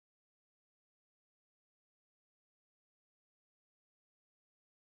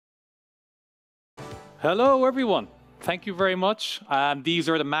Hello, everyone. Thank you very much. These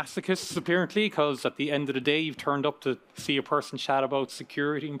are the masochists, apparently, because at the end of the day, you've turned up to see a person chat about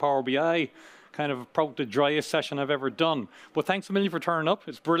security in Power BI. Kind of probably the driest session I've ever done. But thanks a million for turning up.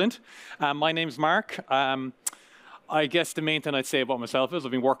 It's brilliant. My name's Mark. I guess the main thing I'd say about myself is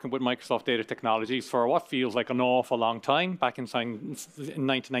I've been working with Microsoft Data Technologies for what feels like an awful long time, back in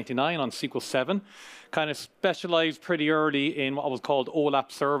 1999 on SQL 7. Kind of specialized pretty early in what was called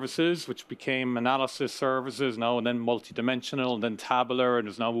OLAP services, which became analysis services now, and then multidimensional, and then tabular, and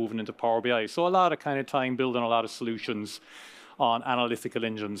is now moving into Power BI. So a lot of kind of time building a lot of solutions on analytical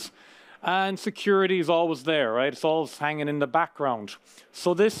engines. And security is always there, right? It's always hanging in the background.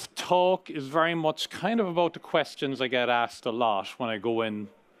 So this talk is very much kind of about the questions I get asked a lot when I go in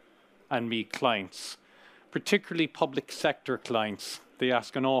and meet clients, particularly public sector clients. They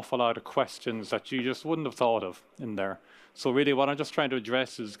ask an awful lot of questions that you just wouldn't have thought of in there. So really what I'm just trying to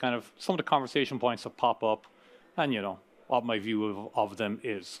address is kind of some of the conversation points that pop up and, you know, what my view of them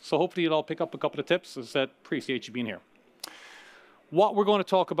is. So hopefully you'll all pick up a couple of tips. As I said, appreciate you being here. What we're going to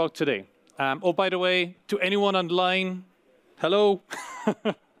talk about today. Oh, by the way, to anyone online, hello.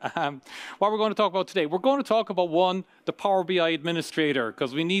 What we're going to talk about today, we're going to talk about the Power BI administrator,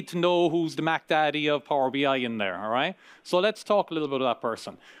 because we need to know who's the Mac Daddy of Power BI in there, all right? So let's talk a little bit of that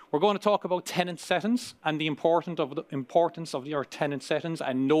person. We're going to talk about tenant settings and the importance of your tenant settings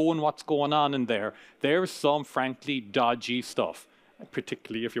and knowing what's going on in there. There's some, frankly, dodgy stuff,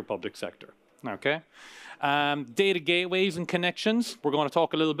 particularly if you're public sector, okay? Data gateways and connections, we're going to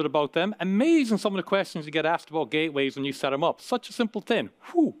talk a little bit about them. Amazing some of the questions you get asked about gateways when you set them up. Such a simple thing.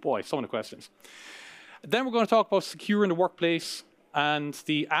 Whew, boy, some of the questions. Then we're going to talk about securing the workplace and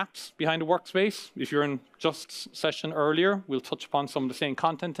the apps behind the workspace. If you're in just session earlier, we'll touch upon some of the same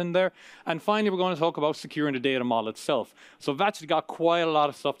content in there. And finally, we're going to talk about securing the data model itself. So I've actually got quite a lot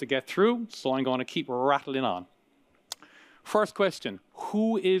of stuff to get through, so I'm going to keep rattling on. First question,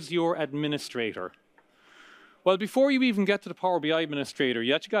 who is your administrator? Well, before you even get to the Power BI administrator,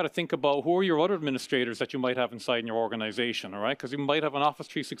 you actually got to think about who are your other administrators that you might have inside in your organization, all right? Because you might have an Office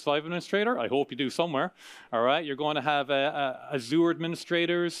 365 administrator. I hope you do somewhere, all right? You're going to have Azure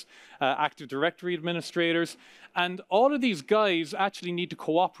administrators, Active Directory administrators, and all of these guys actually need to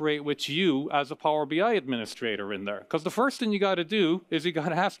cooperate with you as a Power BI administrator in there. Because the first thing you got to do is you got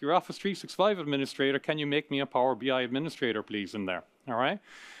to ask your Office 365 administrator, can you make me a Power BI administrator, please, in there, all right?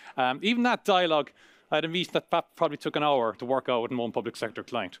 Even that dialogue, I had a meeting that probably took an hour to work out with one public sector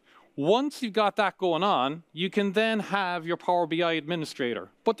client. Once you've got that going on, you can then have your Power BI administrator.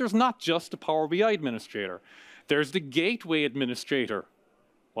 But there's not just a Power BI administrator. There's the gateway administrator.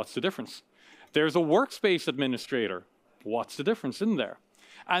 What's the difference? There's a workspace administrator. What's the difference in there?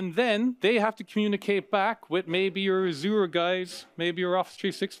 And then they have to communicate back with maybe your Azure guys, maybe your Office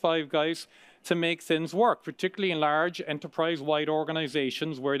 365 guys, to make things work, particularly in large enterprise-wide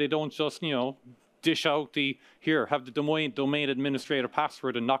organizations where they don't just, you know, dish out here, have the domain administrator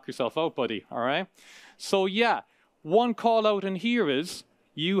password and knock yourself out, buddy, all right? So yeah, one call out in here is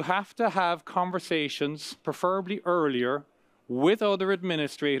you have to have conversations, preferably earlier, with other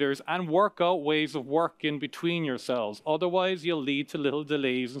administrators and work out ways of working between yourselves. Otherwise, you'll lead to little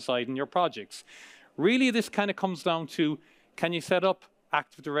delays inside in your projects. Really, this kind of comes down to, can you set up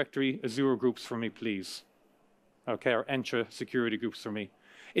Active Directory Azure groups for me, please? Okay, or Entra security groups for me.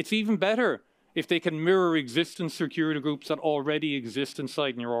 It's even better if they can mirror existing security groups that already exist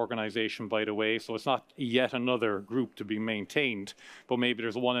inside in your organization, by the way, so it's not yet another group to be maintained, but maybe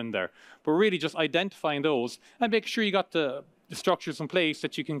there's one in there. But really just identifying those and make sure you got the structures in place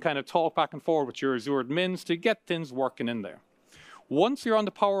that you can kind of talk back and forth with your Azure admins to get things working in there. Once you're on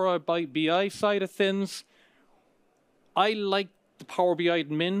the Power BI side of things, I like the Power BI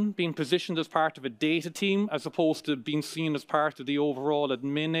admin being positioned as part of a data team as opposed to being seen as part of the overall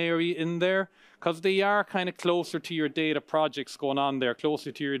admin area in there, because they are kind of closer to your data projects going on there,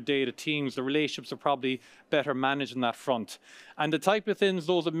 closer to your data teams. The relationships are probably better managed in that front. And the type of things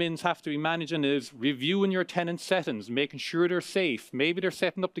those admins have to be managing is reviewing your tenant settings, making sure they're safe. Maybe they're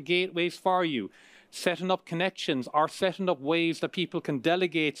setting up the gateways for you, setting up connections, or setting up ways that people can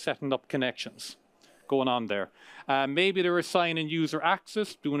delegate setting up connections going on there. Maybe they're assigning user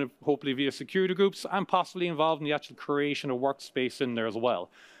access, doing it hopefully via security groups, and possibly involved in the actual creation of workspace in there as well.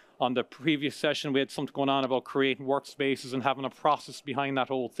 On the previous session, we had something going on about creating workspaces and having a process behind that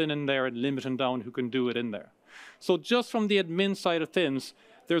whole thing in there and limiting down who can do it in there. So just from the admin side of things,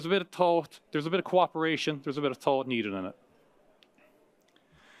 there's a bit of thought, there's a bit of cooperation, there's a bit of thought needed in it.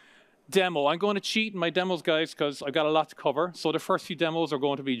 Demo. I'm going to cheat in my demos, guys, because I've got a lot to cover. So the first few demos are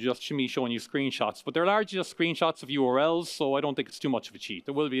going to be just me showing you screenshots, but they're largely just screenshots of URLs, so I don't think it's too much of a cheat.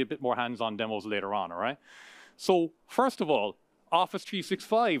 There will be a bit more hands-on demos later on, all right? So first of all, Office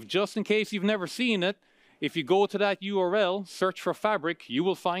 365, just in case you've never seen it, if you go to that URL, search for Fabric, you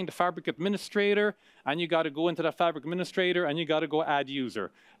will find the Fabric Administrator, and you got to go into that Fabric Administrator, and you got to go add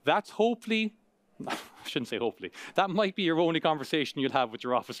user. That's hopefully, I shouldn't say hopefully, that might be your only conversation you'll have with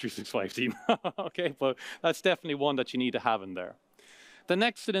your Office 365 team. Okay, but that's definitely one that you need to have in there. The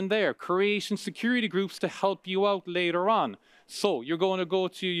next thing in there, creation security groups to help you out later on. So you're going to go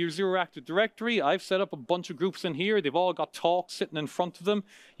to your Zero Active Directory. I've set up a bunch of groups in here. They've all got talks sitting in front of them.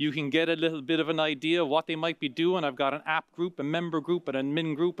 You can get a little bit of an idea of what they might be doing. I've got an app group, a member group, an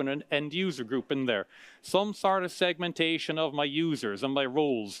admin group, and an end user group in there. Some sort of segmentation of my users and my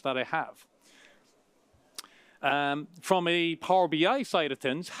roles that I have. From a Power BI side of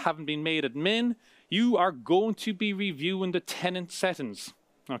things, having been made admin, you are going to be reviewing the tenant settings.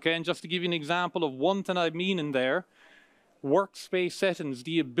 Okay, and just to give you an example of one thing I mean in there, workspace settings,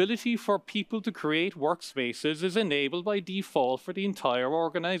 the ability for people to create workspaces is enabled by default for the entire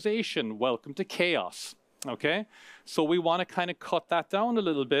organization. Welcome to chaos. Okay, so we want to kind of cut that down a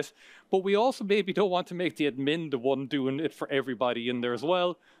little bit, but we also maybe don't want to make the admin the one doing it for everybody in there as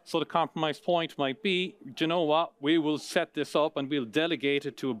well. So the compromise point might be, do you know what, we will set this up and we'll delegate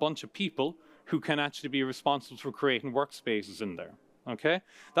it to a bunch of people who can actually be responsible for creating workspaces in there. Okay,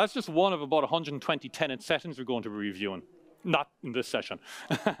 that's just one of about 120 tenant settings we're going to be reviewing. Not in this session.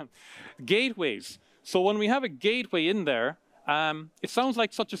 Gateways. So when we have a gateway in there, it sounds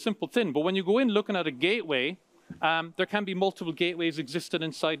like such a simple thing, but when you go in looking at a gateway, there can be multiple gateways existing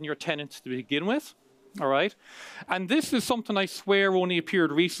inside in your tenant to begin with. All right. And this is something I swear only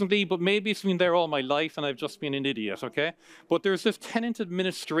appeared recently, but maybe it's been there all my life and I've just been an idiot. Okay. But there's this tenant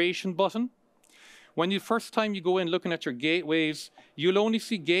administration button. When you first time you go in looking at your gateways, you'll only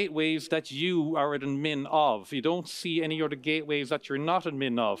see gateways that you are an admin of. You don't see any other gateways that you're not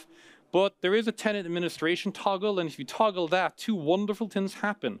admin of. But there is a tenant administration toggle, and if you toggle that, two wonderful things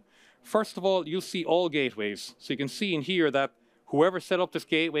happen. First of all, you'll see all gateways. So you can see in here that whoever set up this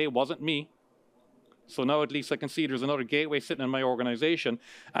gateway wasn't me. So now at least I can see there's another gateway sitting in my organization.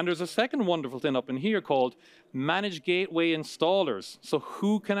 And there's a second wonderful thing up in here called Manage Gateway Installers. So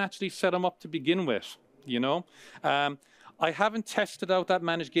who can actually set them up to begin with, you know? I haven't tested out that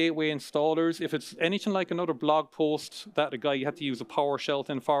Manage Gateway Installers. If it's anything like another blog post that a guy you had to use a PowerShell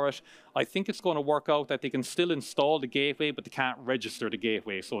thing for it, I think it's going to work out that they can still install the gateway, but they can't register the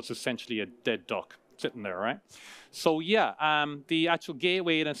gateway. So it's essentially a dead duck sitting there, right? So yeah, the actual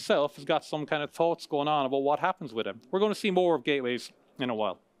gateway in itself has got some kind of thoughts going on about what happens with it. We're going to see more of gateways in a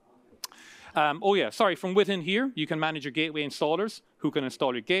while. Oh yeah, sorry, from within here, you can manage your gateway installers, who can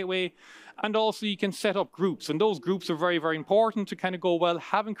install your gateway, and also you can set up groups, and those groups are very, very important to kind of go, well,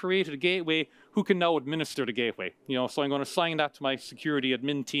 having created a gateway, who can now administer the gateway? You know, so I'm going to assign that to my security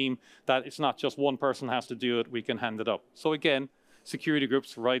admin team, that it's not just one person has to do it, we can hand it up. So again, security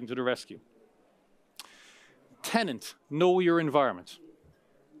groups riding to the rescue. Tenant, know your environment.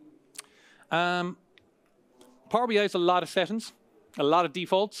 Power BI has a lot of settings, a lot of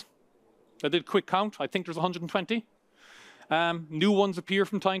defaults. I did a quick count. I think there's 120. New ones appear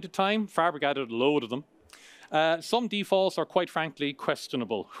from time to time. Fabric added a load of them. Some defaults are quite frankly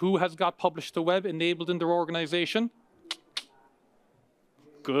questionable. Who has got publish to web enabled in their organization?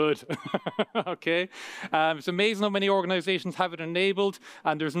 Good. Okay. It's amazing how many organizations have it enabled,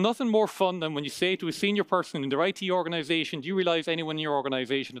 and there's nothing more fun than when you say to a senior person in their IT organization, do you realize anyone in your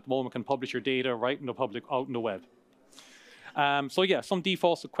organization at the moment can publish your data right in the public, out in the web? So yeah, some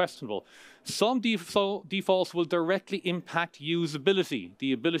defaults are questionable. Some defaults will directly impact usability,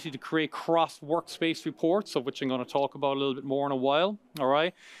 the ability to create cross-workspace reports, of which I'm going to talk about a little bit more in a while, all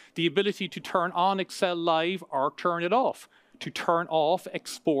right? The ability to turn on Excel Live or turn it off. To turn off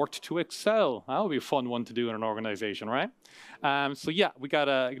export to Excel. That would be a fun one to do in an organization, right? So yeah, we got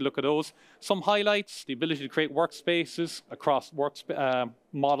to look at those. Some highlights, the ability to create workspaces across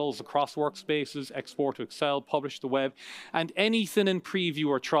models across workspaces, export to Excel, publish to web, and anything in preview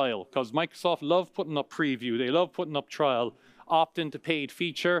or trial, because Microsoft love putting up preview, they love putting up trial, opt into paid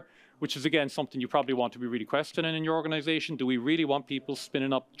feature, which is again something you probably want to be really questioning in your organization. Do we really want people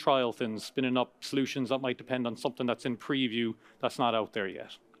spinning up trial things, spinning up solutions that might depend on something that's in preview that's not out there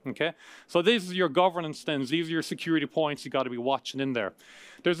yet? Okay, so these are your governance things. These are your security points you got to be watching in there.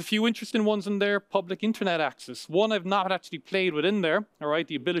 There's a few interesting ones in there. Public internet access. One I've not actually played with in there. All right,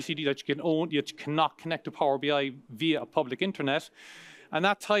 the ability that you can own, yet you cannot connect to Power BI via a public internet. And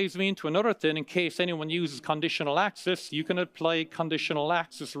that ties me into another thing. In case anyone uses conditional access, you can apply conditional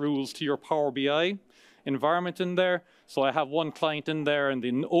access rules to your Power BI environment in there. So I have one client in there, and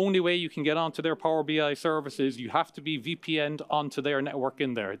the only way you can get onto their Power BI service is you have to be VPN'd onto their network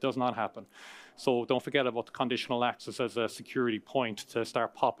in there. It does not happen. So don't forget about the conditional access as a security point to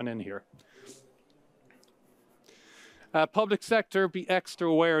start popping in here. Public sector, be extra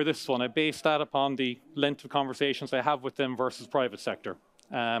aware of this one. I base that upon the length of conversations I have with them versus private sector.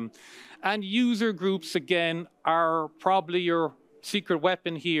 And user groups, again, are probably your secret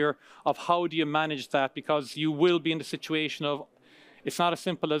weapon here of how do you manage that, because you will be in the situation of it's not as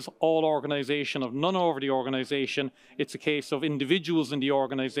simple as all organization of none over the organization. It's a case of individuals in the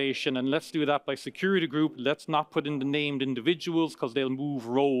organization, and let's do that by security group. Let's not put in the named individuals because they'll move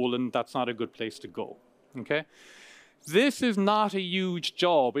role, and that's not a good place to go. Okay? This is not a huge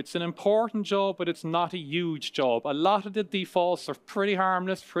job. It's an important job, but it's not a huge job. A lot of the defaults are pretty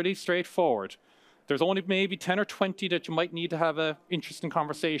harmless, pretty straightforward. There's only maybe 10 or 20 that you might need to have an interesting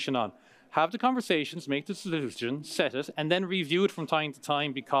conversation on. Have the conversations, make the solution, set it, and then review it from time to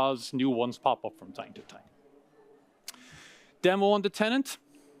time because new ones pop up from time to time. Demo on the tenant.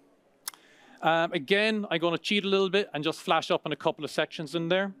 Again, I'm going to cheat a little bit and just flash up in a couple of sections in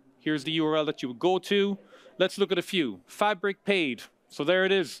there. Here's the URL that you would go to. Let's look at a few. Fabric paid. So there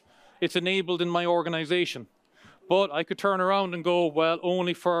it is. It's enabled in my organization. But I could turn around and go, well,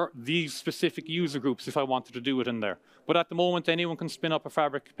 only for these specific user groups if I wanted to do it in there. But at the moment, anyone can spin up a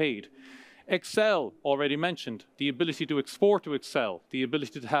Fabric paid. Excel, already mentioned, the ability to export to Excel, the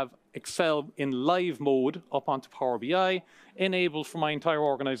ability to have Excel in live mode up onto Power BI, enabled for my entire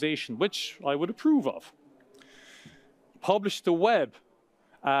organization, which I would approve of. Publish to web.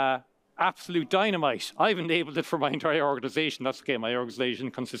 Absolute dynamite. I've enabled it for my entire organization. That's okay. My organization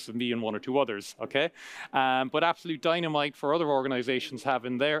consists of me and one or two others, okay? But absolute dynamite for other organizations have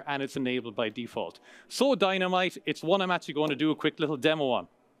in there, and it's enabled by default. So dynamite, it's one I'm actually going to do a quick little demo on.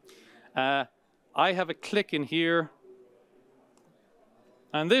 I have a click in here,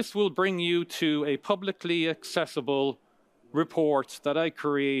 and this will bring you to a publicly accessible report that I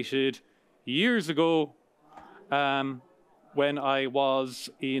created years ago when I was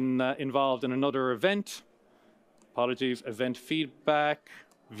involved in another event. Apologies, event feedback,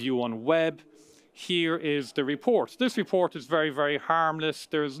 view on web. Here is the report. This report is very, very harmless.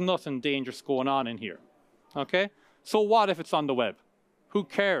 There's nothing dangerous going on in here. Okay? So what if it's on the web? Who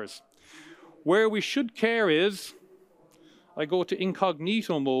cares? Where we should care is, I go to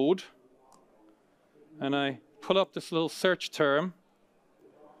incognito mode, and I pull up this little search term,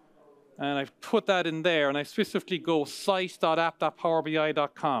 and I put that in there, and I specifically go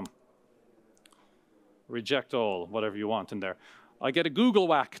site.app.powerbi.com. Reject all, whatever you want in there. I get a Google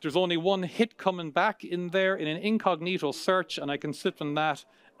whack. There's only one hit coming back in there in an incognito search, and I can sit on that,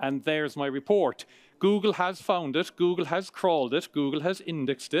 and there's my report. Google has found it, Google has crawled it, Google has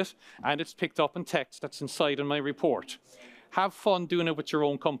indexed it, and it's picked up in text that's inside of my report. Have fun doing it with your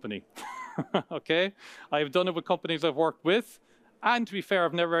own company. Okay? I've done it with companies I've worked with. And to be fair,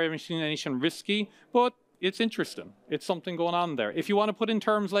 I've never ever seen anything risky, but it's interesting. It's something going on there. If you want to put in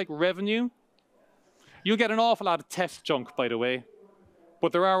terms like revenue, you'll get an awful lot of test junk, by the way.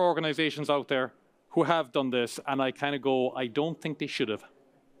 But there are organizations out there who have done this, and I kind of go, I don't think they should have.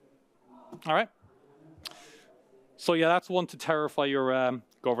 All right? So yeah, that's one to terrify your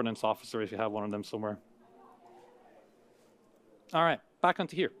governance officer if you have one of them somewhere. All right, back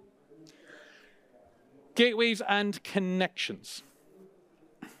onto here. Gateways and connections.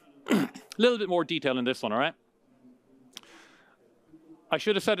 A little bit more detail in this one, all right? I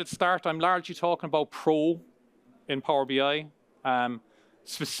should have said at the start, I'm largely talking about Pro in Power BI.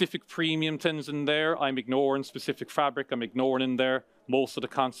 Specific premium things in there, I'm ignoring. Specific Fabric, I'm ignoring in there. Most of the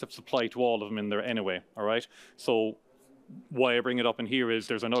concepts apply to all of them in there anyway, all right? So why I bring it up in here is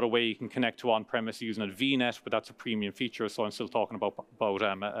there's another way you can connect to on-premise using a VNet, but that's a premium feature, so I'm still talking about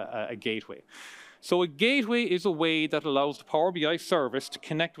a gateway. So a gateway is a way that allows the Power BI service to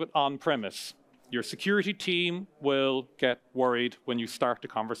connect with on-premise. Your security team will get worried when you start a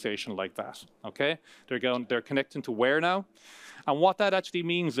conversation like that, okay? They're connecting to where now? And what that actually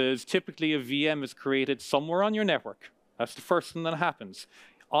means is typically a VM is created somewhere on your network. That's the first thing that happens.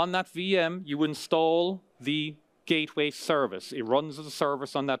 On that VM, you install the gateway service. It runs as a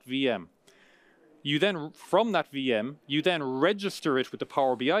service on that VM. You then, from that VM, you then register it with the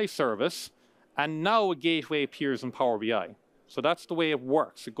Power BI service, and now a gateway appears in Power BI. So that's the way it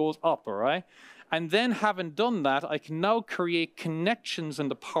works. It goes up, all right? And then having done that, I can now create connections in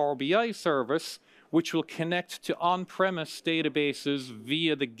the Power BI service, which will connect to on-premise databases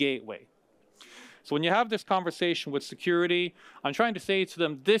via the gateway. So when you have this conversation with security, I'm trying to say to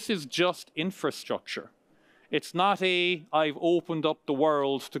them, this is just infrastructure. It's not I've opened up the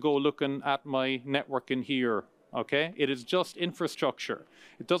world to go looking at my network in here, okay? It is just infrastructure.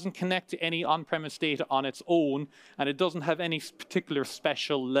 It doesn't connect to any on-premise data on its own, and it doesn't have any particular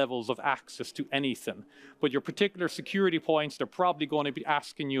special levels of access to anything. But your particular security points they're probably going to be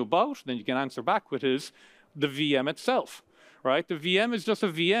asking you about, then you can answer back with is the VM itself, right? The VM is just a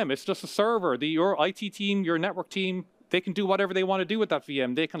VM. It's just a server. Your IT team, your network team, they can do whatever they want to do with that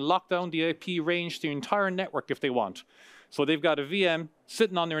VM. They can lock down the IP range to the entire network if they want. So they've got a VM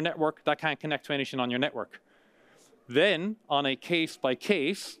sitting on their network that can't connect to anything on your network. Then, on a case by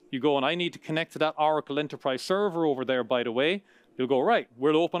case, you go, and I need to connect to that Oracle Enterprise server over there, by the way. You'll go, right,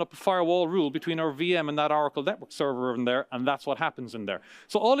 we'll open up a firewall rule between our VM and that Oracle network server in there, and that's what happens in there.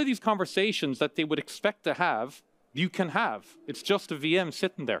 So all of these conversations that they would expect to have, you can have. It's just a VM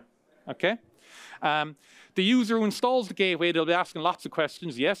sitting there, okay? The user who installs the gateway, they'll be asking lots of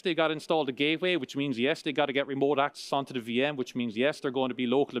questions. Yes, they got to install the gateway, which means yes, they got to get remote access onto the VM, which means yes, they're going to be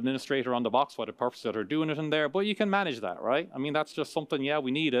local administrator on the box for the purpose that they're doing it in there. But you can manage that, right? I mean, that's just something, yeah,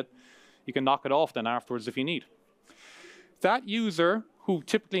 we need it. You can knock it off then afterwards if you need. That user who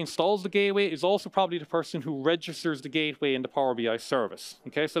typically installs the gateway is also probably the person who registers the gateway in the Power BI service.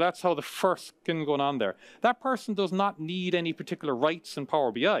 Okay, so that's how the first thing going on there. That person does not need any particular rights in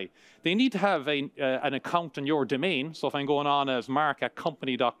Power BI. They need to have an account in your domain. So if I'm going on as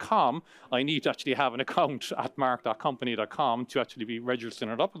mark@company.com, I need to actually have an account at mark.company.com to actually be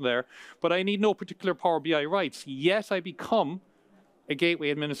registering it up there. But I need no particular Power BI rights. Yes, I become a gateway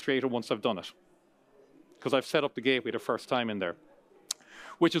administrator once I've done it, because I've set up the gateway the first time in there.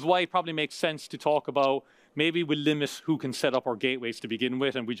 Which is why it probably makes sense to talk about maybe we limit who can set up our gateways to begin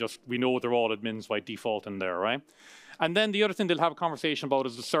with, and we know they're all admins by default in there, right? And then the other thing they'll have a conversation about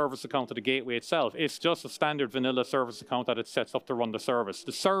is the service account of the gateway itself. It's just a standard vanilla service account that it sets up to run the service.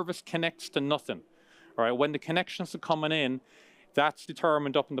 The service connects to nothing, all right? When the connections are coming in, that's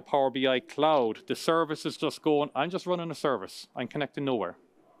determined up in the Power BI cloud. The service is just going, I'm just running a service. I'm connecting nowhere,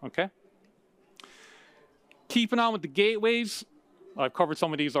 okay? Keeping on with the gateways, I've covered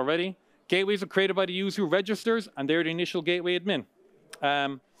some of these already. Gateways are created by the user who registers, and they're the initial gateway admin.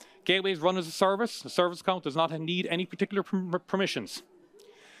 Gateways run as a service. The service account does not need any particular permissions.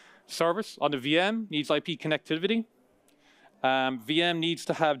 Service on the VM needs IP connectivity. VM needs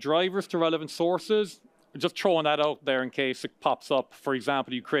to have drivers to relevant sources. Just throwing that out there in case it pops up. For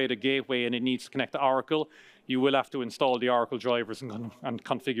example, you create a gateway and it needs to connect to Oracle. You will have to install the Oracle drivers and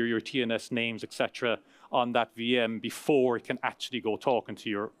configure your TNS names, etc., on that VM before it can actually go talking to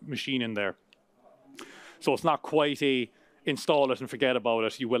your machine in there. So it's not quite a install it and forget about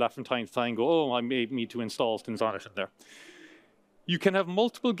it. You will have from time to time go, oh, I may need to install things on it in there. You can have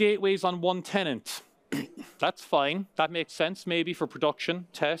multiple gateways on one tenant. That's fine. That makes sense maybe for production,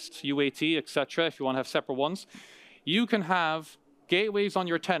 test, UAT, etc., if you want to have separate ones. You can have gateways on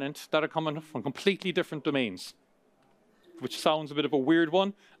your tenant that are coming from completely different domains, which sounds a bit of a weird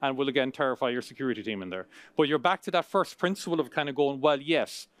one and will again terrify your security team in there. But you're back to that first principle of kind of going, well,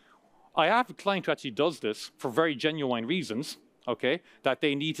 yes, I have a client who actually does this for very genuine reasons, okay, that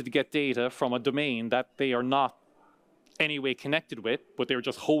they needed to get data from a domain that they are not anyway connected with, but they're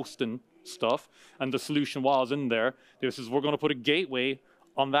just hosting stuff, and the solution was in there. This is, we're going to put a gateway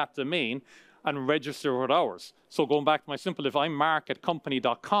on that domain and register with ours. So going back to my simple, if I'm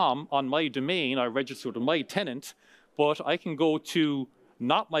mark@company.com on my domain, I register with my tenant, but I can go to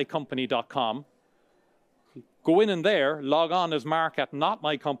notmycompany.com, go in there, log on as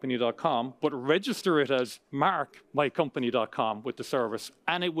mark@notmycompany.com, but register it as mark@mycompany.com with the service,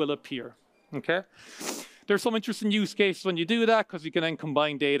 and it will appear, okay? There's some interesting use cases when you do that, because you can then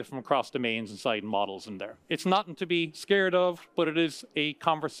combine data from across domains inside models in there. It's nothing to be scared of, but it is a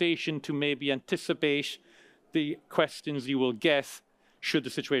conversation to maybe anticipate the questions you will get should the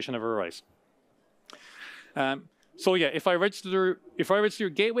situation ever arise. So yeah, if I register a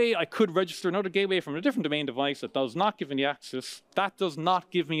gateway, I could register another gateway from a different domain device that does not give me access. That does not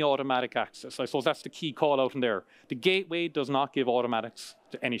give me automatic access. I suppose that's the key call out in there. The gateway does not give automatics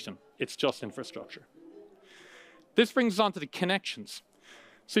to anything. It's just infrastructure. This brings us on to the connections.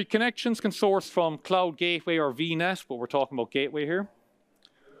 So connections can source from Cloud Gateway or VNet, but we're talking about gateway here.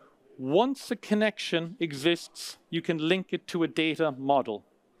 Once a connection exists, you can link it to a data model,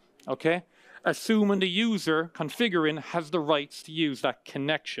 okay? Assuming the user configuring has the rights to use that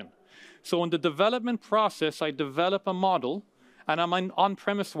connection. So in the development process, I develop a model, and I'm in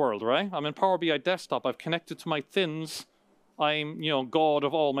on-premise world, right? I'm in Power BI desktop, I've connected to my thins, I'm, God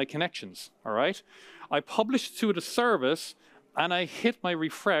of all my connections, all right? I publish to the service, and I hit my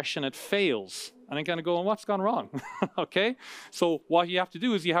refresh, and it fails. And I'm kind of going, what's gone wrong? Okay, so what you have to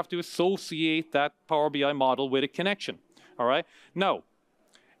do is you have to associate that Power BI model with a connection. All right, now,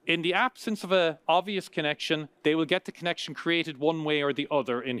 in the absence of an obvious connection, they will get the connection created one way or the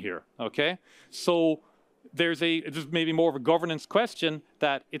other in here. Okay, so there's maybe more of a governance question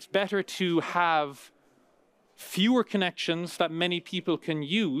that it's better to have fewer connections that many people can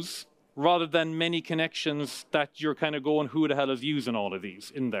use rather than many connections that you're kind of going, who the hell is using all of these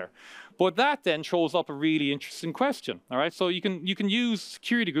in there? But that then throws up a really interesting question. All right, so you can use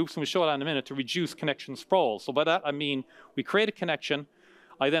security groups, and we'll show that in a minute, to reduce connection sprawl. So by that I mean we create a connection,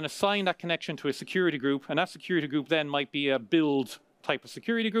 I then assign that connection to a security group, and that security group then might be a build type of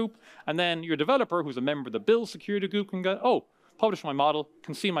security group, and then your developer, who's a member of the build security group, can go, oh, publish my model,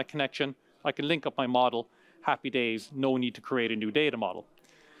 can see my connection, I can link up my model, happy days, no need to create a new data model.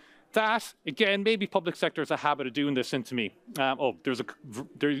 That, again, maybe public sector has a habit of doing this into me.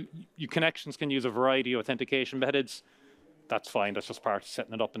 Your connections can use a variety of authentication methods. That's fine, that's just part of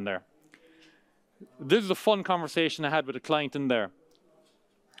setting it up in there. This is a fun conversation I had with a client in there.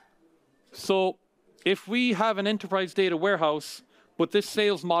 So if we have an enterprise data warehouse, but this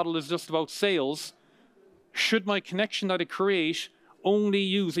sales model is just about sales, should my connection that I create only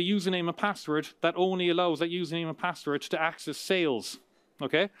use a username and password that only allows that username and password to access sales?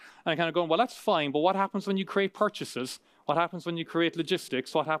 Okay, and I'm kind of going, well, that's fine, but what happens when you create purchases? What happens when you create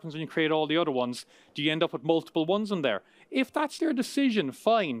logistics? What happens when you create all the other ones? Do you end up with multiple ones in there? If that's their decision,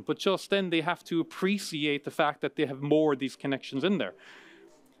 fine, but just then they have to appreciate the fact that they have more of these connections in there.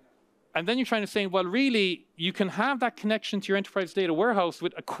 And then you're trying to say, well, really, you can have that connection to your enterprise data warehouse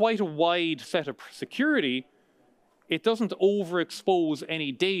with quite a wide set of security. It doesn't overexpose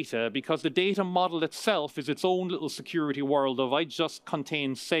any data because the data model itself is its own little security world of I just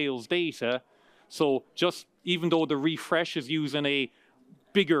contain sales data. So just even though the refresh is using a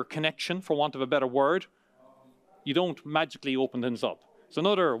bigger connection, for want of a better word, you don't magically open things up. It's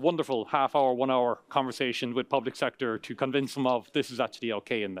another wonderful half-hour, 1 hour conversation with public sector to convince them of this is actually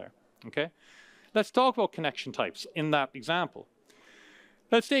okay in there. Okay, let's talk about connection types in that example.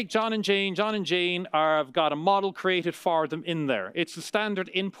 Let's take John and Jane. John and Jane have got a model created for them in there. It's the standard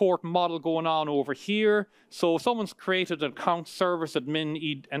import model going on over here. So someone's created an account service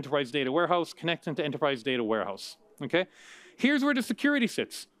admin enterprise data warehouse connecting to enterprise data warehouse. Okay, here's where the security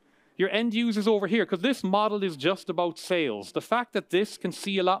sits. Your end user's over here, because this model is just about sales. The fact that this can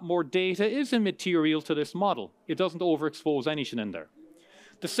see a lot more data is immaterial to this model. It doesn't overexpose anything in there.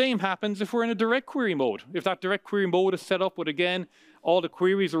 The same happens if we're in a direct query mode. If that direct query mode is set up with, again, all the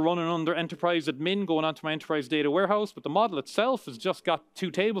queries are running under enterprise admin going onto my enterprise data warehouse, but the model itself has just got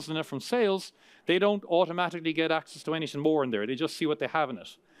 2 tables in it from sales, they don't automatically get access to anything more in there. They just see what they have in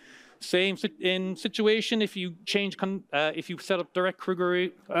it. Same in situation if you change, if you set up direct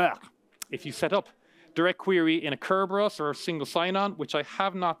query, if you set up direct query in a Kerberos or a single sign-on, which I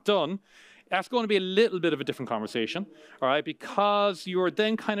have not done, that's going to be a little bit of a different conversation, all right, because you're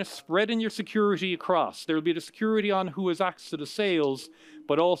then kind of spreading your security across. There will be the security on who has access to the sales,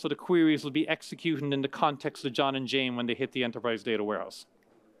 but also the queries will be executed in the context of John and Jane when they hit the enterprise data warehouse.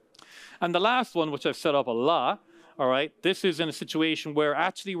 And the last one, which I've set up a lot, all right, this is in a situation where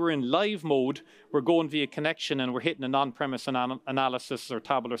actually we're in live mode, we're going via connection and we're hitting an on-premise analysis or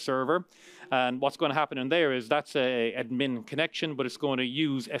tabular server. And what's going to happen in there is that's a admin connection, but it's going to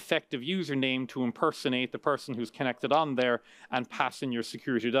use effective username to impersonate the person who's connected on there and pass in your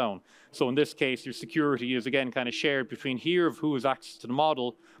security down. So in this case, your security is again kind of shared between here of who has access to the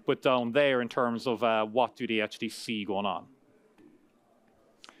model, but down there in terms of what do they actually see going on.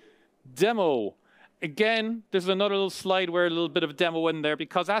 Demo. Again, this is another little slide where a little bit of a demo in there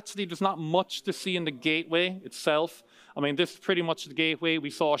because actually there's not much to see in the gateway itself. I mean, this is pretty much the gateway. We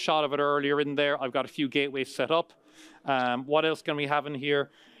saw a shot of it earlier in there. I've got a few gateways set up. What else can we have in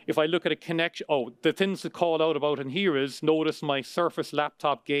here? If I look at a connection, the things to call out about in here is, notice my Surface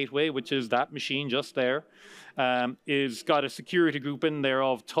laptop gateway, which is that machine just there, is got a security group in there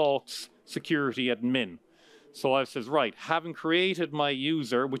of talks security admin. So I says, right, having created my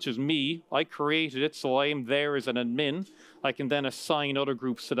user, which is me, I created it, so I am there as an admin. I can then assign other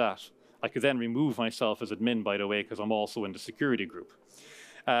groups to that. I could then remove myself as admin, by the way, because I'm also in the security group.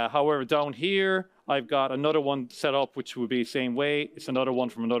 However, down here, I've got another one set up, which would be the same way. It's another one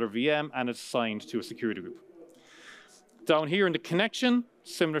from another VM, and it's assigned to a security group. Down here in the connection,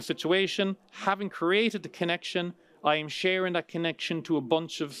 similar situation. Having created the connection, I am sharing that connection to a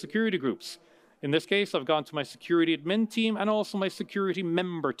bunch of security groups. In this case, I've gone to my security admin team and also my security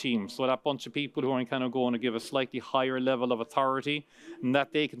member team. So that bunch of people who are kind of going to give a slightly higher level of authority and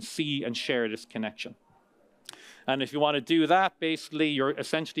that they can see and share this connection. And if you want to do that, basically, you're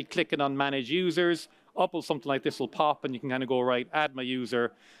essentially clicking on Manage Users. Up or something like this will pop, and you can kind of go, right, add my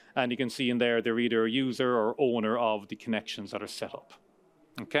user, and you can see in there they're either a user or owner of the connections that are set up.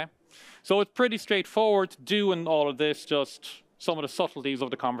 Okay? So it's pretty straightforward doing all of this, just some of the subtleties of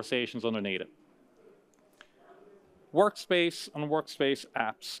the conversations underneath it. Workspace and workspace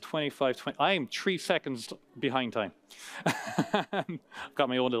apps, 2520. I am 3 seconds behind time. I've got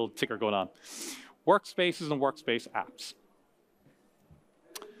my own little ticker going on. Workspaces and workspace apps.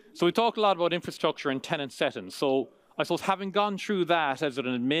 So we talked a lot about infrastructure and tenant settings. So I suppose having gone through that as an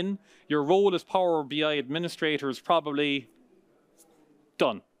admin, your role as Power BI administrator is probably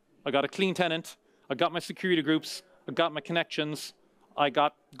done. I got a clean tenant, I got my security groups, I got my connections, I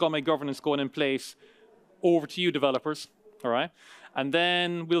got my governance going in place. Over to you, developers, all right? And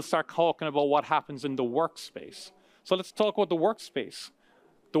then we'll start talking about what happens in the workspace. So let's talk about the workspace.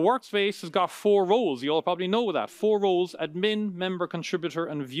 The workspace has got 4 roles. You all probably know that. 4 roles: admin, member, contributor,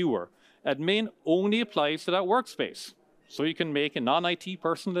 and viewer. Admin only applies to that workspace. So you can make a non-IT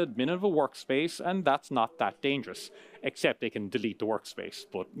person the admin of a workspace, and that's not that dangerous, except they can delete the workspace.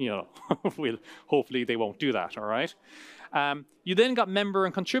 But, you know, hopefully they won't do that, all right? You then got member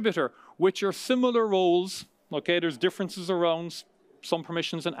and contributor, which are similar roles. Okay, there's differences around some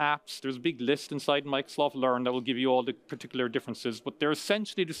permissions and apps. There's a big list inside Microsoft Learn that will give you all the particular differences, but they're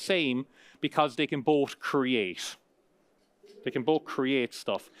essentially the same because they can both create. They can both create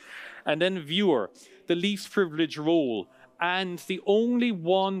stuff. And then viewer, the least privileged role, and the only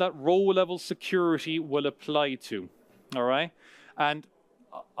one that row-level security will apply to, all right? And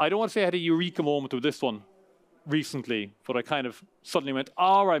I don't want to say I had a eureka moment with this one recently, but I kind of suddenly went,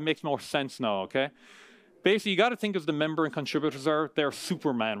 all right, makes more sense now, okay? Basically, you got to think of the member and contributors they're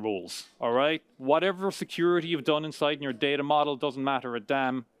Superman roles, all right? Whatever security you've done inside in your data model doesn't matter a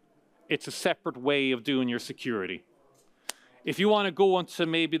damn. It's a separate way of doing your security. If you want to go into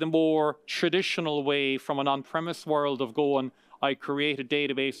maybe the more traditional way from an on-premise world of going, I create a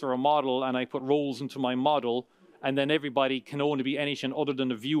database or a model and I put roles into my model, and then everybody can only be anything other than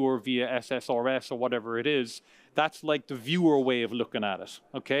the viewer via SSRS or whatever it is, that's like the viewer way of looking at it,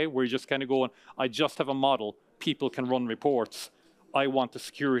 okay? Where you're just kind of going, I just have a model, people can run reports, I want the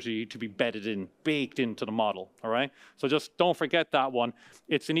security to be bedded in, baked into the model, all right? So just don't forget that one.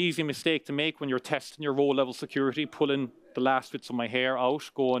 It's an easy mistake to make when you're testing your row-level security, pulling the last bits of my hair out,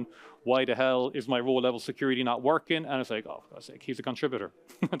 going, why the hell is my row-level security not working? And it's like, oh, for God's sake, he's a contributor.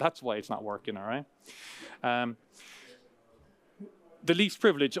 That's why it's not working, all right? The least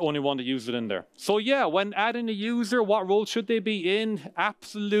privilege, only one to use it in there. So yeah, when adding a user, what role should they be in?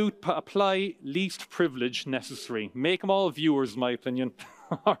 Absolute apply least privilege necessary. Make them all viewers, in my opinion.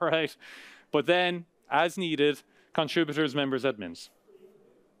 All right. But then, as needed, contributors, members, admins.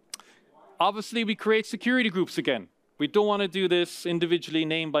 Obviously, we create security groups again. We don't want to do this individually,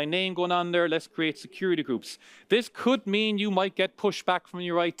 name by name going on there. Let's create security groups. This could mean you might get pushback from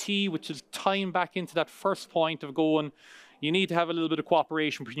your IT, which is tying back into that first point of going, you need to have a little bit of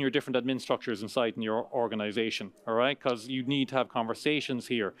cooperation between your different admin structures inside in your organization, all right? Because you need to have conversations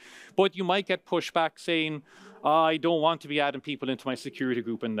here. But you might get pushback saying, I don't want to be adding people into my security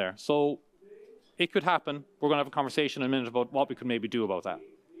group in there. So it could happen. We're going to have a conversation in a minute about what we could maybe do about that.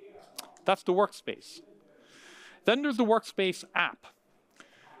 That's the workspace. Then there's the workspace app.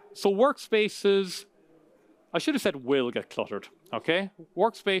 So workspaces, I should have said will get cluttered, okay?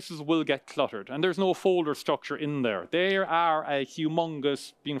 Workspaces will get cluttered, and there's no folder structure in there. They are a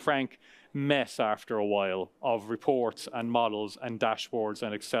humongous, being frank, mess after a while of reports and models and dashboards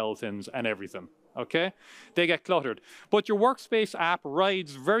and Excel things and everything, okay? They get cluttered. But your workspace app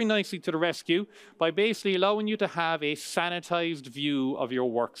rides very nicely to the rescue by basically allowing you to have a sanitized view of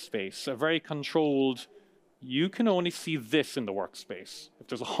your workspace, a very controlled, you can only see this in the workspace. If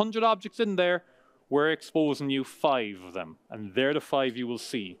there's 100 objects in there, we're exposing you 5 of them, and they're the 5 you will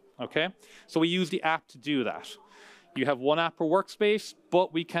see, okay? So we use the app to do that. You have one app per workspace,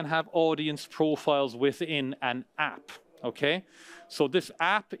 but we can have audience profiles within an app, okay? So this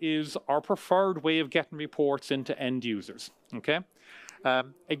app is our preferred way of getting reports into end users, okay?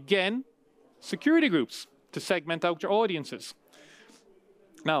 Again, security groups to segment out your audiences.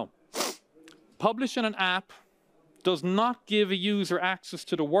 Now, publishing an app does not give a user access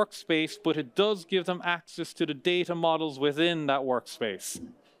to the workspace, but it does give them access to the data models within that workspace.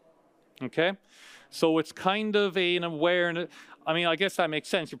 Okay? So it's kind of an awareness. I mean, I guess that makes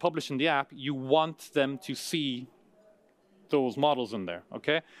sense. You're publishing the app. You want them to see those models in there.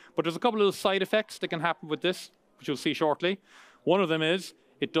 Okay? But there's a couple of little side effects that can happen with this, which you'll see shortly. One of them is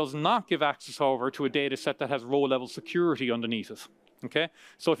it does not give access, however, to a data set that has row-level security underneath it. Okay?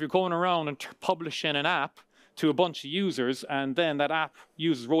 So if you're going around and publishing an app to a bunch of users, and then that app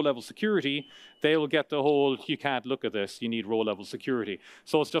uses row-level security, they will get the whole, you can't look at this, you need row-level security.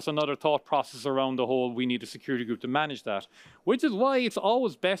 So it's just another thought process around the whole, we need a security group to manage that, which is why it's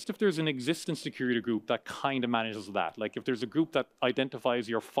always best if there's an existing security group that kind of manages that. Like if there's a group that identifies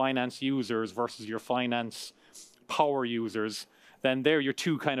your finance users versus your finance power users, then they're your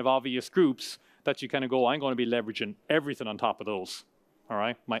two kind of obvious groups that you kind of go, I'm going to be leveraging everything on top of those. All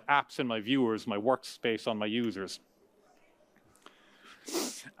right, my apps and my viewers, my workspace on my users.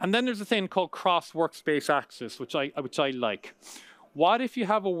 And then there's a thing called cross-workspace access, which I like. What if you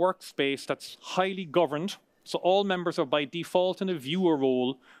have a workspace that's highly governed, so all members are by default in a viewer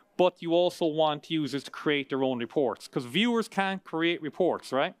role, but you also want users to create their own reports, because viewers can't create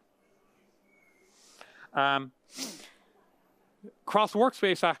reports, right?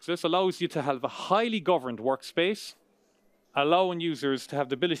 Cross-workspace access allows you to have a highly governed workspace, allowing users to have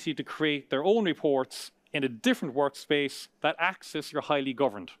the ability to create their own reports in a different workspace that access your highly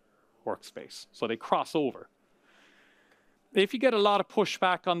governed workspace. So they cross over. If you get a lot of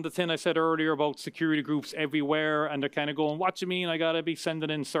pushback on the thing I said earlier about security groups everywhere, and they're kind of going, what do you mean I got to be sending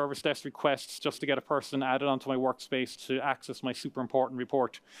in service desk requests just to get a person added onto my workspace to access my super important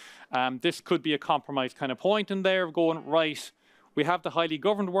report? This could be a compromise kind of point in there of going, right, we have the highly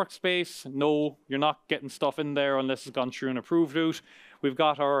governed workspace. No, you're not getting stuff in there unless it's gone through an approved route. We've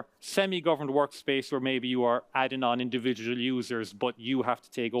got our semi-governed workspace where maybe you are adding on individual users, but you have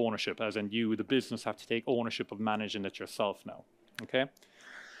to take ownership, as in you, the business, have to take ownership of managing it yourself now, okay?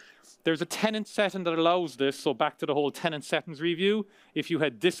 There's a tenant setting that allows this, so back to the whole tenant settings review. If you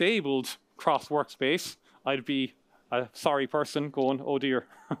had disabled cross-workspace, I'd be a sorry person going, oh dear,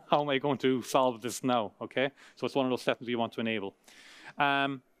 how am I going to solve this now, okay? So it's one of those settings you want to enable.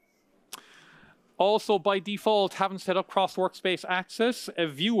 Also, by default, having set up cross-workspace access, a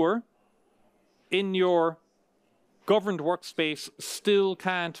viewer in your governed workspace still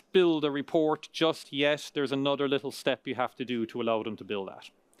can't build a report just yet. There's another little step you have to do to allow them to build that.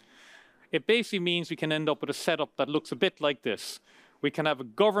 It basically means we can end up with a setup that looks a bit like this. We can have a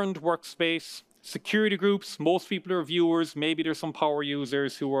governed workspace, security groups, most people are viewers, maybe there's some power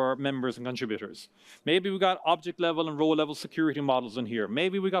users who are members and contributors. Maybe we got object level and row level security models in here.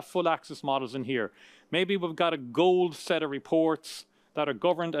 Maybe we got full access models in here. Maybe we've got a gold set of reports that are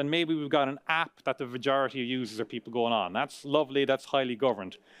governed, and maybe we've got an app that the majority of users are people going on. That's lovely, that's highly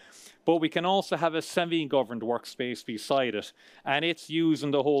governed. But we can also have a semi-governed workspace beside it, and it's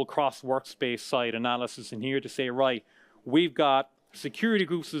using the whole cross-workspace side analysis in here to say, right, we've got security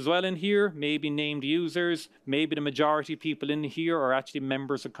groups as well in here, maybe named users, maybe the majority of people in here are actually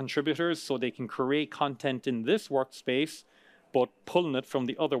members or contributors, so they can create content in this workspace, but pulling it from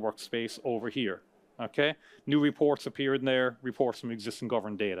the other workspace over here, okay? New reports appear in there, reports from existing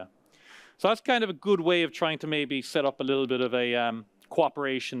governed data. So that's kind of a good way of trying to maybe set up a little bit of a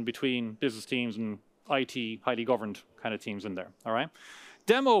cooperation between business teams and IT, highly governed kind of teams in there, all right?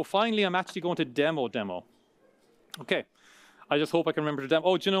 Demo, finally, I'm actually going to demo. Okay. I just hope I can remember to demo.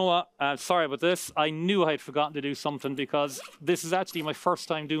 Oh, do you know what? Sorry about this. I knew I had forgotten to do something because this is actually my first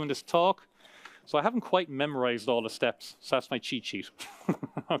time doing this talk. So I haven't quite memorized all the steps. So that's my cheat sheet.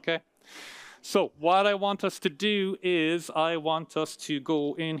 Okay? So what I want us to do is I want us to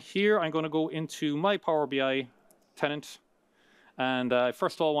go in here. I'm going to go into my Power BI tenant. And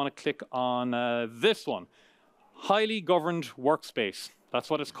first of all, I want to click on this one. Highly governed workspace. That's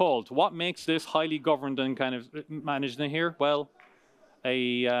what it's called. What makes this highly governed and kind of managed in here? Well,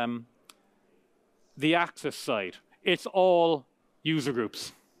 the access side. It's all user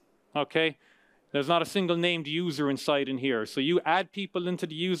groups, okay? There's not a single named user inside in here. So you add people into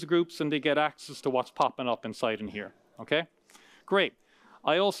the user groups and they get access to what's popping up inside in here, okay? Great.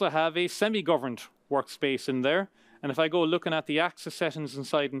 I also have a semi-governed workspace in there. And if I go looking at the access settings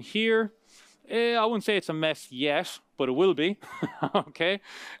inside in here, I wouldn't say it's a mess yet, but it will be, okay?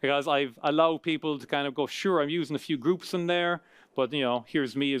 Because I've allowed people to kind of go, sure, I'm using a few groups in there, but, you know,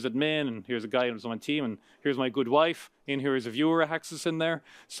 here's me as admin, and here's a guy who's on my team, and here's my good wife, and here is a viewer access in there.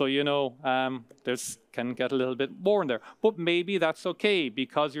 So, you know, this can get a little bit more in there. But maybe that's okay,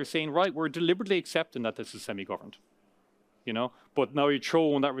 because you're saying, right, we're deliberately accepting that this is semi-governed, you know? But now you're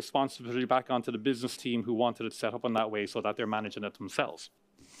throwing that responsibility back onto the business team who wanted it set up in that way so that they're managing it themselves.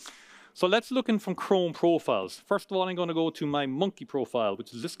 So let's look in from Chrome profiles. First of all, I'm going to go to my monkey profile,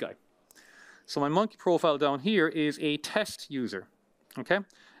 which is this guy. So my monkey profile down here is a test user, okay?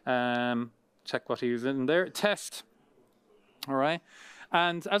 Check what he's in there, test, all right?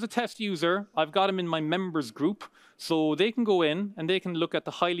 And as a test user, I've got them in my members group, so they can go in and they can look at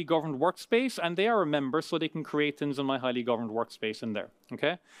the highly governed workspace, and they are a member, so they can create things in my highly governed workspace in there,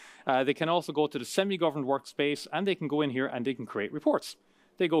 okay? They can also go to the semi-governed workspace, and they can go in here and they can create reports.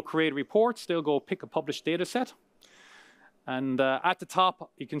 They go create reports, they'll go pick a published data set, and at the top,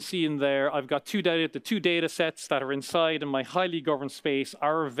 you can see in there, I've got the two data sets that are inside in my highly governed space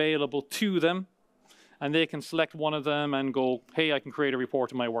are available to them. And they can select one of them and go, hey, I can create a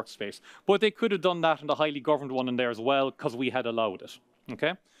report in my workspace. But they could have done that in the highly governed one in there as well, because we had allowed it,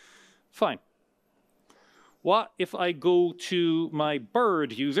 okay? Fine. What if I go to my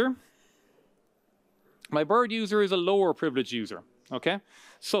bird user? My bird user is a lower privilege user, okay?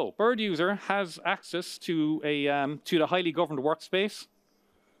 So bird user has access to the highly governed workspace.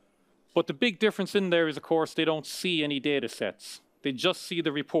 But the big difference in there is, of course, they don't see any data sets. They just see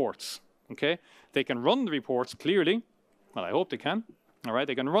the reports. Okay, they can run the reports clearly. Well, I hope they can. All right,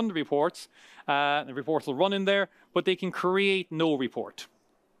 they can run the reports. The reports will run in there, but they can create no report.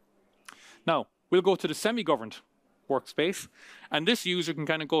 Now, we'll go to the semi-governed workspace, and this user can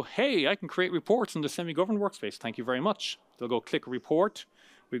kind of go, hey, I can create reports in the semi-governed workspace. Thank you very much. They'll go click report.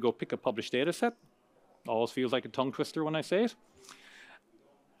 We go pick a published data set. Always feels like a tongue twister when I say it.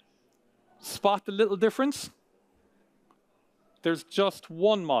 Spot the little difference. There's just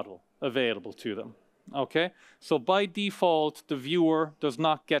one model available to them, okay? So by default, the viewer does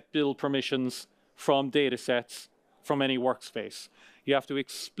not get build permissions from data sets from any workspace. You have to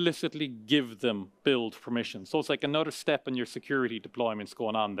explicitly give them build permissions. So it's like another step in your security deployments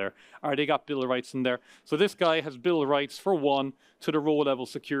going on there. Or they got build rights in there. So this guy has build rights for one to the row level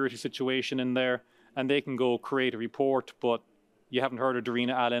security situation in there, and they can go create a report, but you haven't heard of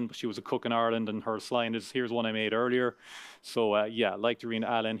Darina Allen, but she was a cook in Ireland, and her slide is, here's one I made earlier. So yeah, like Darina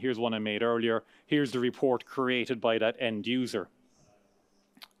Allen, here's one I made earlier. Here's the report created by that end user.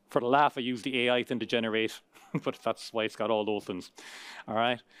 For the laugh, I used the AI thing to generate, but that's why it's got all those things. All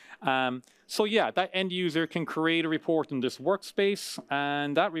right. So yeah, that end user can create a report in this workspace,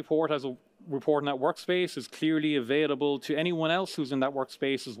 and that report as a report in that workspace is clearly available to anyone else who's in that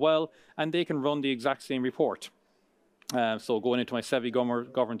workspace as well, and they can run the exact same report. So going into my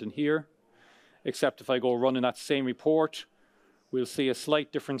semi-governed in here, except if I go running that same report, we'll see a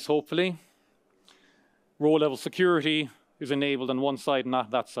slight difference, hopefully. Row level security is enabled on one side,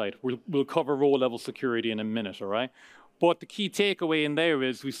 not that side. We'll cover row level security in a minute, all right? But the key takeaway in there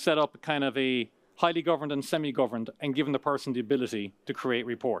is we set up kind of a highly governed and semi-governed and given the person the ability to create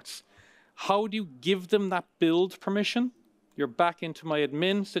reports. How do you give them that build permission? You're back into my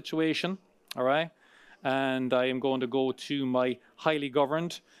admin situation, all right? And I am going to go to my highly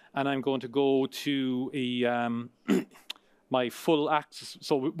governed, and I'm going to go to my full access.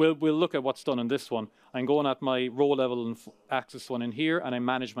 So we'll look at what's done in this one. I'm going at my row level and access one in here, and I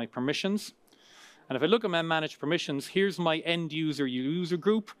manage my permissions. And if I look at my manage permissions, here's my end user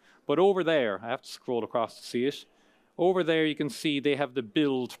group. But over there, I have to scroll across to see it. Over there, you can see they have the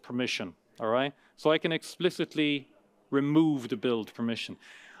build permission, all right? So I can explicitly remove the build permission.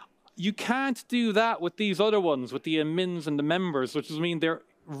 You can't do that with these other ones, with the admins and the members, which means they're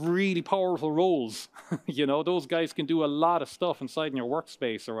really powerful roles. You know, those guys can do a lot of stuff inside in your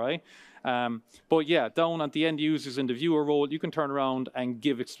workspace, all right? But yeah, down at the end users in the viewer role, you can turn around and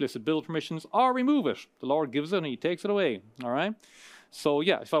give explicit build permissions or remove it. The Lord gives it and he takes it away, all right? So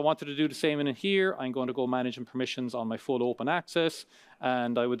yeah, if I wanted to do the same in here, I'm going to go managing permissions on my full open access,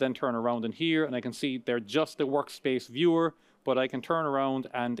 and I would then turn around in here, and I can see they're just a workspace viewer, but I can turn around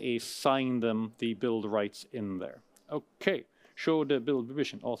and assign them the build rights in there. Okay, show the build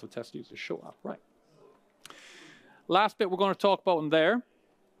permission, also test users show up, right. Last bit we're going to talk about in there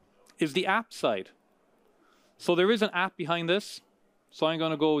is the app side. So there is an app behind this. So I'm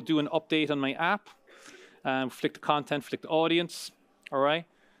going to go do an update on my app, flick the content, flick the audience, all right.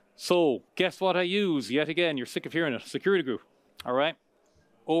 So guess what I use? Yet again, you're sick of hearing it, security group, all right.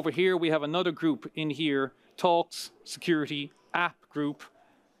 Over here we have another group in here, talks, security, app group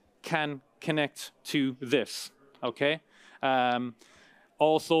can connect to this, okay?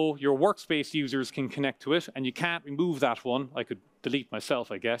 Also, your workspace users can connect to it, and you can't remove that one. I could delete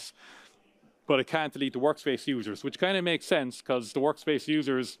myself, I guess, but I can't delete the workspace users, which kind of makes sense because the workspace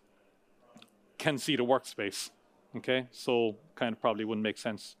users can see the workspace, okay? So kind of probably wouldn't make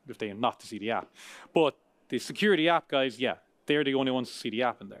sense if they not to see the app. But the security app guys, yeah, they're the only ones to see the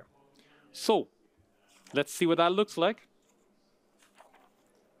app in there. So let's see what that looks like.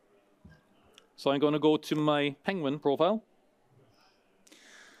 So I'm going to go to my Penguin profile.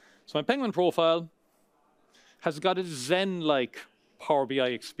 So my Penguin profile has got a Zen-like Power BI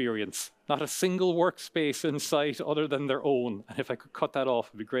experience. Not a single workspace in sight other than their own. And if I could cut that off,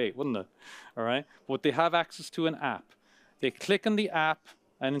 it'd be great, wouldn't it? All right. But they have access to an app. They click on the app,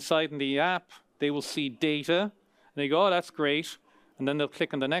 and inside in the app, they will see data. And they go, oh, that's great. And then they'll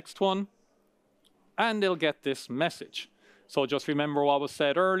click on the next one, and they'll get this message. So just remember what was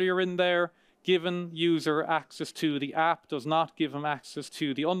said earlier in there. Given user access to the app does not give them access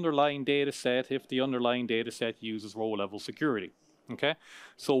to the underlying data set if the underlying data set uses row-level security. Okay,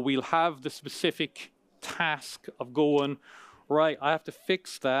 so we'll have the specific task of going, right, I have to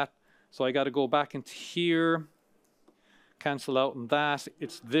fix that. So I got to go back into here, cancel out on that.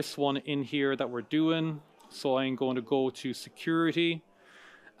 It's this one in here that we're doing. So I'm going to go to security.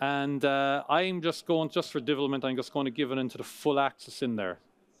 And I'm just going, just for development, I'm just going to give it into the full access in there.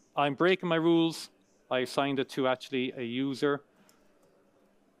 I'm breaking my rules. I assigned it to actually a user.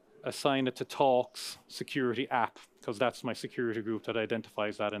 Assign it to talks security app, because that's my security group that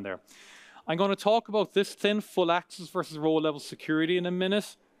identifies that in there. I'm going to talk about this thing, full access versus row level security, in a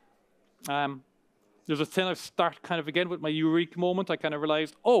minute. There's a thing I start kind of again with my eureka moment. I kind of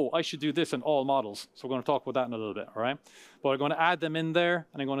realized, oh, I should do this in all models. So we're going to talk about that in a little bit, all right? But I'm going to add them in there,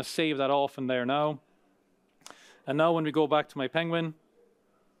 and I'm going to save that off in there now. And now when we go back to my penguin,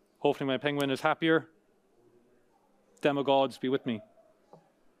 hopefully my penguin is happier. Demo gods be with me.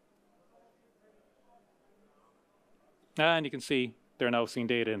 And you can see they're now seeing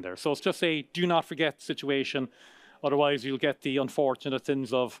data in there. So it's just a do not forget situation. Otherwise, you'll get the unfortunate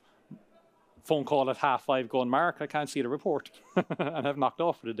things of phone call at 5:30 going, Mark, I can't see the report. And I've knocked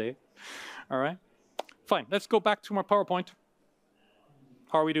off for the day. All right. Fine. Let's go back to my PowerPoint.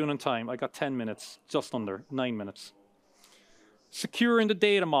 How are we doing on time? I got 10 minutes, just under 9 minutes. Securing the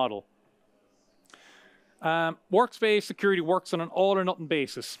data model. Workspace security works on an all or nothing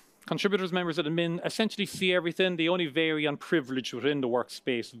basis. Contributors, members of admin essentially see everything. They only vary on privilege within the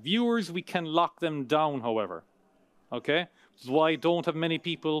workspace. Viewers, we can lock them down, however. Okay? Which is why I don't have many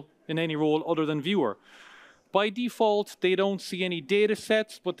people in any role other than viewer. By default, they don't see any data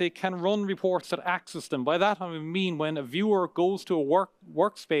sets, but they can run reports that access them. By that, I mean when a viewer goes to a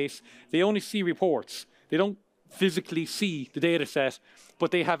workspace, they only see reports. They don't physically see the data set, but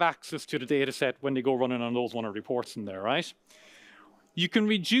they have access to the data set when they go running on those one of reports in there, right? You can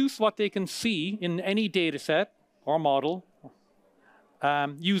reduce what they can see in any data set or model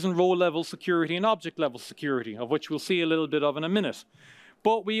using row-level security and object-level security, of which we'll see a little bit of in a minute.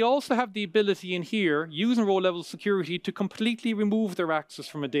 But we also have the ability in here, using row-level security, to completely remove their access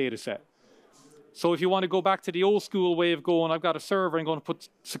from a data set. So if you want to go back to the old school way of going, I've got a server, I'm going to put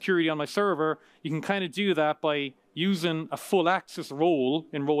security on my server, you can kind of do that by using a full access role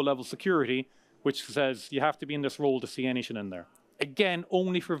in row-level security, which says you have to be in this role to see anything in there. Again,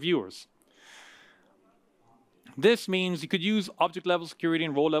 only for viewers. This means you could use object-level security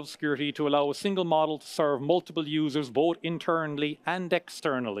and row-level security to allow a single model to serve multiple users, both internally and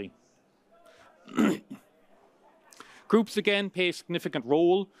externally. Groups, again, play a significant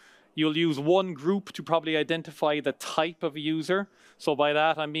role. You'll use one group to probably identify the type of a user. So by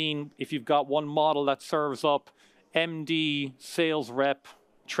that, I mean, if you've got one model that serves up MD, sales rep,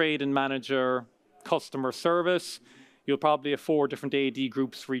 trade and manager, customer service, you'll probably have 4 different AD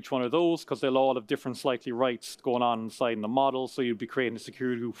groups for each one of those, because they'll all have different slightly rights going on inside in the model. So you'll be creating a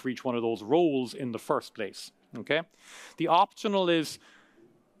security group for each one of those roles in the first place. Okay. The optional is,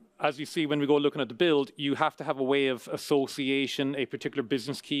 as you see when we go looking at the build, you have to have a way of association, a particular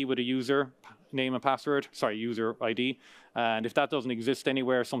business key with a user name and password, sorry, user ID. And if that doesn't exist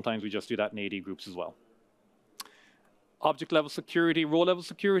anywhere, sometimes we just do that in AD groups as well. Object-level security, row-level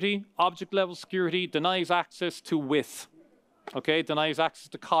security. Object-level security denies access to width. Okay, denies access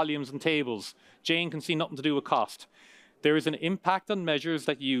to columns and tables. Jane can see nothing to do with cost. There is an impact on measures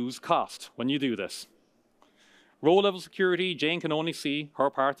that use cost when you do this. Row-level security, Jane can only see her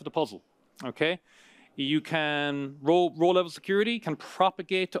part of the puzzle. Okay, you can, row-level security can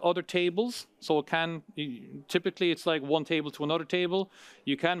propagate to other tables. So it can, typically it's like one table to another table.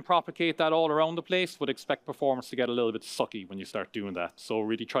 You can propagate that all around the place, but expect performance to get a little bit sucky when you start doing that. So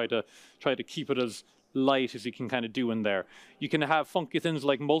really try to keep it as light as you can kind of do in there. You can have funky things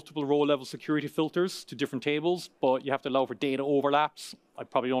like multiple row-level security filters to different tables, but you have to allow for data overlaps. I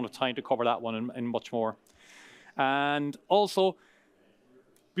probably don't have time to cover that one in much more. And also,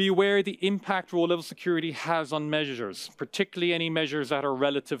 be aware the impact row-level security has on measures, particularly any measures that are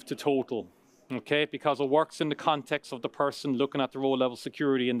relative to total, okay? Because it works in the context of the person looking at the row-level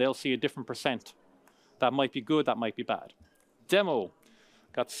security, and they'll see a different percent. That might be good, that might be bad. Demo,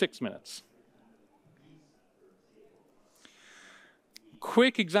 got 6 minutes.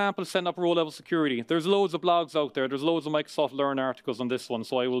 quick example of setting up row-level security. There's loads of blogs out there. There's loads of Microsoft Learn articles on this one,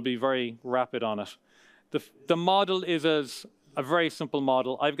 so I will be very rapid on it. The model is a very simple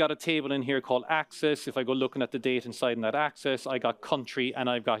model. I've got a table in here called access. If I go looking at the data inside in that access, I got country and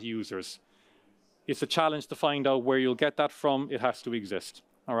I've got users. It's a challenge to find out where you'll get that from. It has to exist,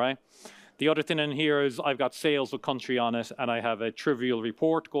 all right? The other thing in here is I've got sales with country on it, and I have a trivial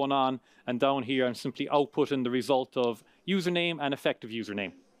report going on, and down here I'm simply outputting the result of username and effective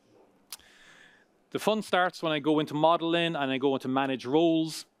username. The fun starts when I go into modeling and I go into manage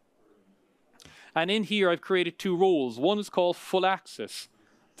roles. And in here I've created two roles. One is called full access.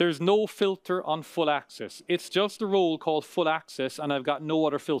 There's no filter on full access. It's just a role called full access, and I've got no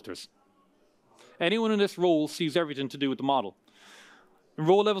other filters. Anyone in this role sees everything to do with the model. In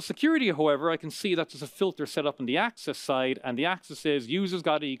row-level security, however, I can see that there's a filter set up on the access side, and the access says users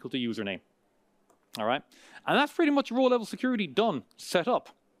got to equal to username. All right? And that's pretty much row-level security done, set up.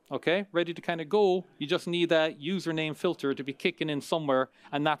 Okay? Ready to kind of go. You just need that username filter to be kicking in somewhere,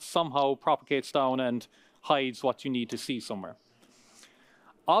 and that somehow propagates down and hides what you need to see somewhere.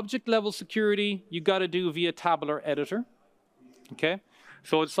 Object-level security, you got to do via tabular editor. Okay?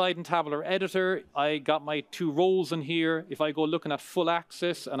 So inside in tabular editor, I got my two roles in here. If I go looking at full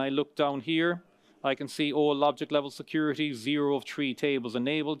access and I look down here, I can see all object level security, 0 of 3 tables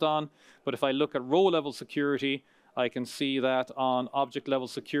enabled on. But if I look at row level security, I can see that on object level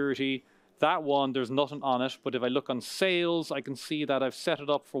security, that one, there's nothing on it. But if I look on sales, I can see that I've set it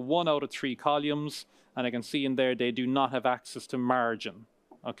up for 1 out of 3 columns. And I can see in there they do not have access to margin.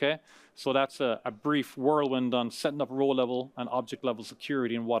 Okay, so that's a brief whirlwind on setting up row level and object level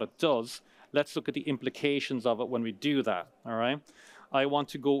security and what it does. Let's look at the implications of it when we do that, all right? I want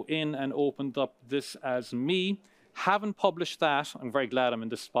to go in and open up this as me. Haven't published that. I'm very glad I'm in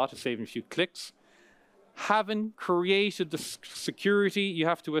this spot to save a few clicks. Having created the security, you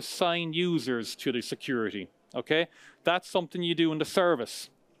have to assign users to the security, okay? That's something you do in the service,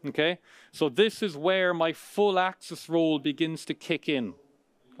 okay? So this is where my full access role begins to kick in.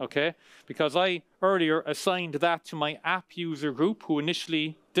 Okay, because I earlier assigned that to my app user group who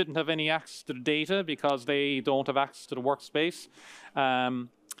initially didn't have any access to the data because they don't have access to the workspace and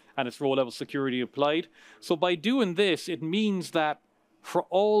it's row level security applied. So by doing this, it means that for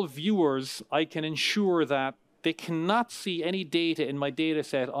all viewers, I can ensure that they cannot see any data in my data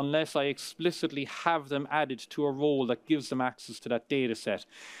set unless I explicitly have them added to a role that gives them access to that data set.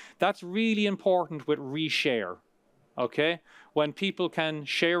 That's really important with reshare. Okay, when people can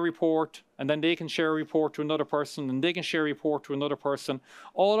share a report and then they can share a report to another person and they can share a report to another person,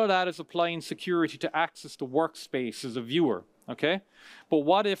 all of that is applying security to access the workspace as a viewer. Okay, but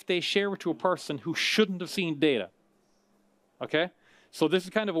what if they share it to a person who shouldn't have seen data? Okay, so this is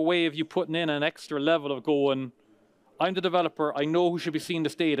kind of a way of you putting in an extra level of going, I'm the developer, I know who should be seeing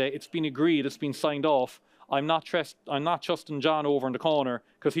this data, it's been agreed, it's been signed off. I'm not trusting John over in the corner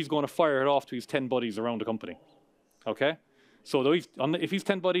because he's going to fire it off to his 10 buddies around the company. Okay, so if his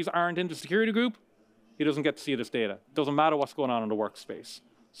 10 buddies aren't in the security group, he doesn't get to see this data. It doesn't matter what's going on in the workspace.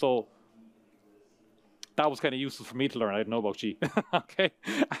 So that was kind of useful for me to learn. I didn't know about G. Okay.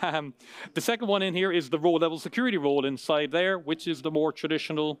 The second one in here is the row level security role inside there, which is the more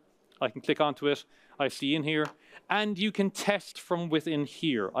traditional. I can click onto it. I see in here. And you can test from within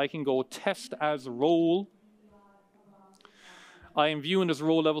here. I can go test as role. I am viewing as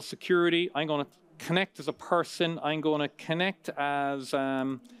row level security. I'm going to connect as a person. I'm going to connect as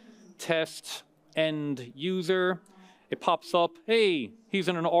test end user. It pops up, hey, he's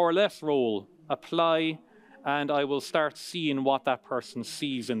in an RLS role. Apply, and I will start seeing what that person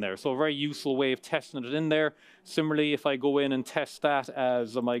sees in there. So a very useful way of testing it in there. Similarly, if I go in and test that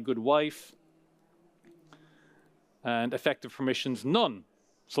as my good wife, and effective permissions, none.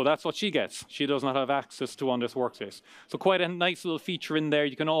 So that's what she gets. She does not have access to on this workspace. So quite a nice little feature in there.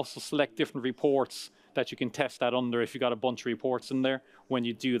 You can also select different reports that you can test that under if you got a bunch of reports in there when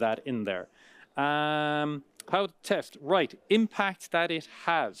you do that in there. How to test? Right, impact that it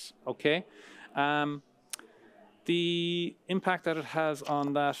has, okay? The impact that it has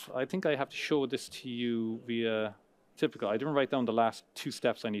on that, I think I have to show this to you via typical. I didn't write down the last 2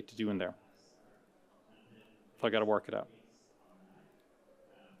 steps I need to do in there. So I got to work it out.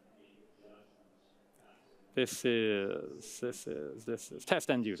 This is test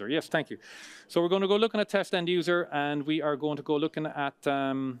end user. Yes, thank you. So we're going to go looking at test end user, and we are going to go looking at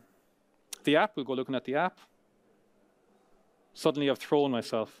the app. We'll go looking at the app. Suddenly I've thrown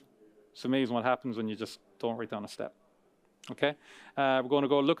myself. It's amazing what happens when you just don't write down a step. Okay, we're going to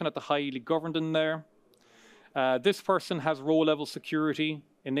go looking at the highly governed in there. This person has row level security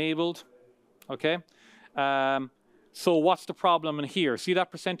enabled. Okay. So what's the problem in here? See that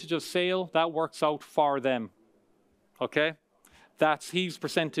percentage of sale? That works out for them, okay? That's his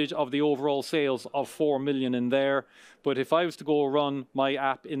percentage of the overall sales of 4 million in there. But if I was to go run my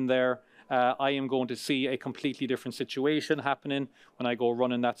app in there, I am going to see a completely different situation happening when I go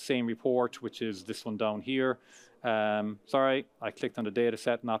running that same report, which is this one down here. Sorry, I clicked on the data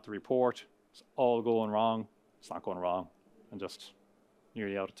set, not the report. It's all going wrong. It's not going wrong. I'm just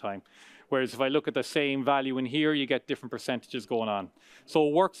nearly out of time. Whereas if I look at the same value in here, you get different percentages going on. So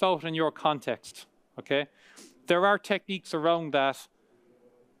it works out in your context, okay? There are techniques around that.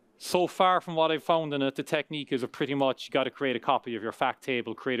 So far from what I've found in it, the technique is pretty much you got to create a copy of your fact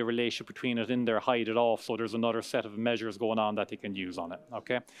table, create a relationship between it in there, hide it off, so there's another set of measures going on that they can use on it,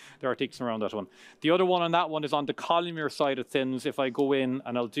 okay? There are techniques around that one. The other one on that one is on the columnar side of things. If I go in,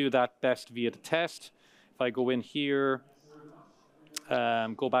 and I'll do that best via the test. If I go in here,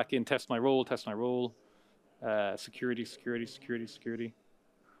 go back in, test my role, security,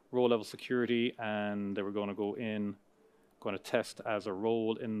 role level security, and then we're going to go in, going to test as a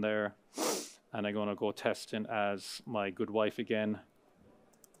role in there, and I'm going to go test in as my good wife again.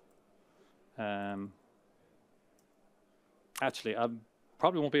 Actually, I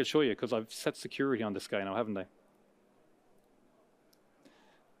probably won't be able to show you because I've set security on this guy now, haven't I?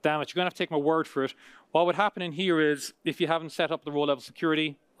 Damn it, you're going to have to take my word for it. What would happen in here is, if you haven't set up the role level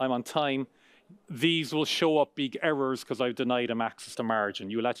security, I'm on time, these will show up big errors because I've denied them access to margin.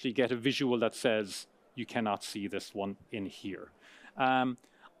 You'll actually get a visual that says, you cannot see this one in here. I'm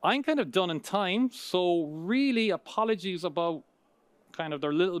kind of done in time, so really apologies about kind of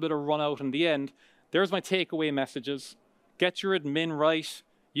their little bit of run out in the end. There's my takeaway messages. Get your admin right,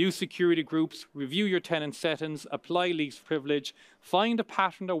 use security groups, review your tenant settings, apply least privilege, find a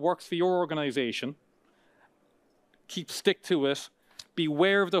pattern that works for your organization, stick to it,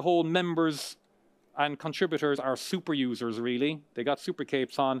 beware of the whole members and contributors are super users, really. They got super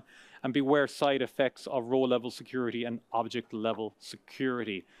capes on, and beware side effects of row level security and object level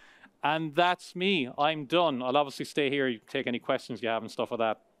security. And that's me. I'm done. I'll obviously stay here, take any questions you have and stuff like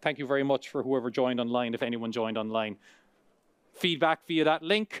that. Thank you very much for whoever joined online, if anyone joined online. Feedback via that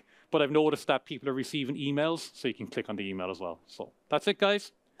link, but I've noticed that people are receiving emails, so you can click on the email as well. So that's it,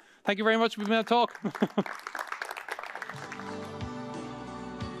 guys. Thank you very much for being able to talk.